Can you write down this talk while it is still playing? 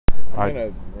I'm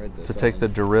gonna write this to take the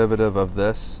derivative of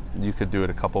this, you could do it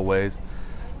a couple ways.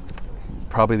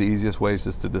 Probably the easiest way is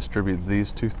just to distribute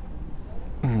these two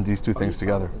things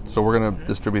together. So we're going to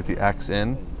distribute the x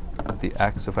in. The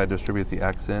x, if I distribute the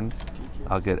x in,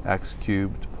 I'll get x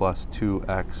cubed plus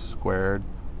 2x squared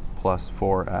plus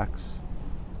 4x.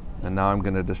 And now I'm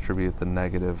going to distribute the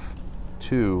negative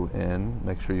 2 in.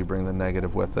 Make sure you bring the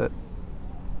negative with it.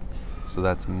 So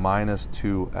that's minus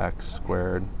 2x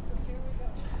squared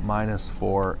minus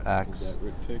 4x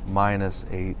minus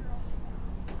 8.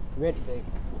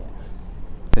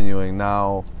 Continuing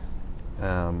now,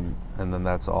 and then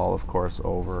that's all, of course,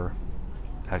 over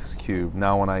x cubed.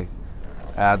 Now when I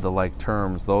add the like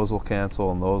terms, those will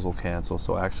cancel and those will cancel.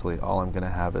 So actually all I'm going to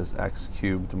have is x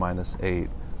cubed minus 8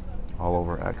 all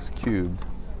over x cubed.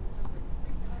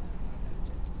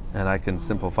 And I can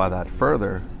simplify that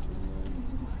further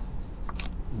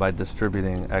by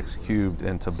distributing x cubed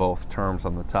into both terms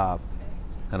on the top,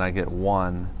 and I get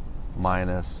 1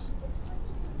 minus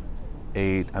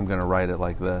 8. I'm going to write it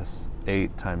like this: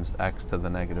 8 times x to the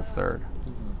negative third.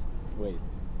 Wait.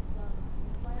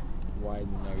 Why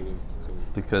negative 2?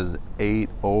 Because 8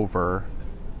 over,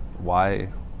 why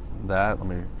that? Let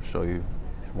me show you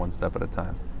one step at a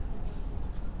time.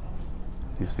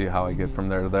 You see how I get from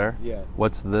there to there? Yeah.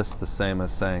 What's this the same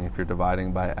as saying if you're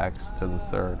dividing by x to the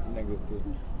third? Negative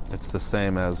 2. It's the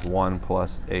same as 1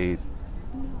 plus 8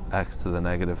 x to the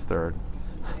negative third.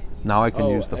 Now I can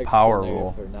use the power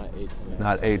rule.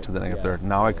 Not 8 to the negative third.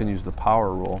 Now I can use the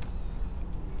power rule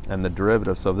and the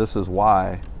derivative. So if this is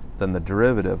y, then the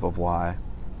derivative of y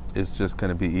is just going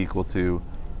to be equal to,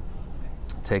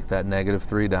 take that negative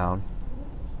 3 down,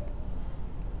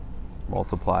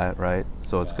 multiply it, right?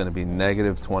 So it's going to be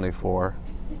negative 24.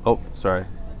 Oh, sorry.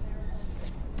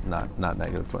 Not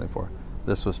negative 24.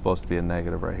 This was supposed to be a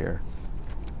negative right here.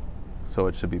 So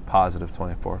it should be positive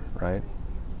 24, right?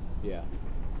 Yeah.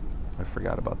 I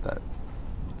forgot about that.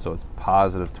 So it's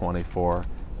positive 24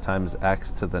 times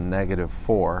x to the negative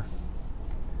 4,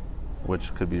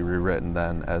 which could be rewritten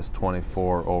then as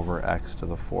 24 over x to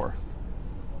the 4th.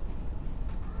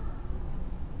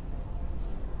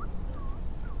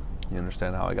 You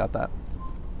understand how I got that?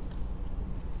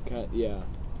 Yeah.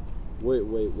 Wait.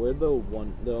 Where'd the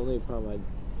one? The only problem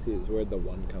I see is where'd the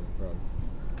 1 come from?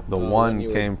 The 1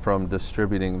 came from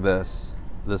distributing this.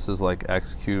 This is like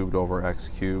x cubed over x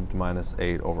cubed minus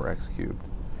 8 over x cubed.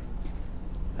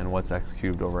 And what's x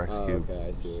cubed over x cubed? Okay,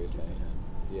 I see what you're saying.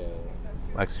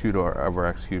 Yeah. X cubed over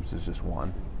x cubed is just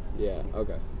 1. Yeah.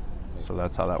 Okay. So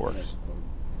that's how that works.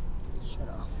 Shut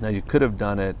up. Now you could have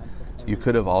done it. You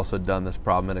could have also done this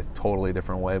problem in a totally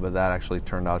different way, but that actually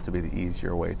turned out to be the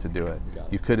easier way to do it.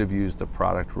 You could have used the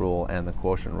product rule and the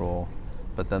quotient rule,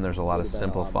 but then there's a lot of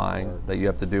simplifying that you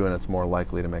have to do, and it's more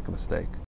likely to make a mistake.